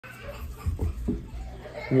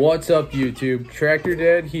What's up, YouTube? Tractor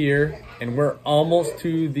Dad here, and we're almost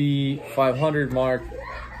to the 500 mark.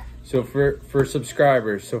 So for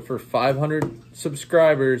subscribers, so for 500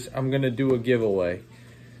 subscribers, I'm gonna do a giveaway.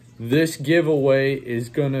 This giveaway is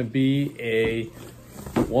gonna be a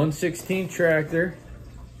 1/16 tractor.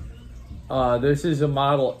 This is a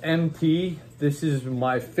model MT. This is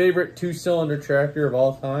my favorite 2-cylinder tractor of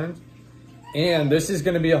all time, and this is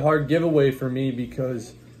gonna be a hard giveaway for me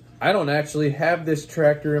because I don't actually have this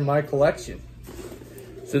tractor in my collection.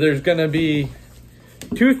 So there's gonna be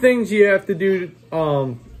two things you have to do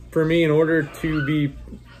for me in order to be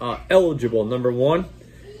eligible. Number one,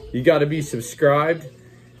 you gotta be subscribed.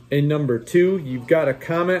 And number two, you've gotta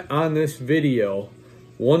comment on this video.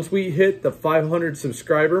 Once we hit the 500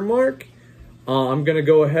 subscriber mark, I'm gonna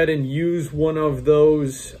go ahead and use one of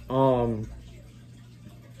those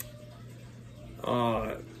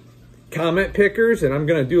comment pickers, and I'm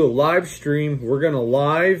gonna do a live stream. We're gonna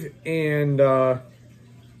live and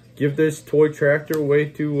give this toy tractor away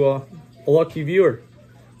to a lucky viewer.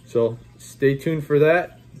 So stay tuned for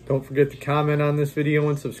that. Don't forget to comment on this video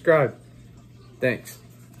and subscribe. Thanks.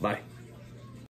 Bye.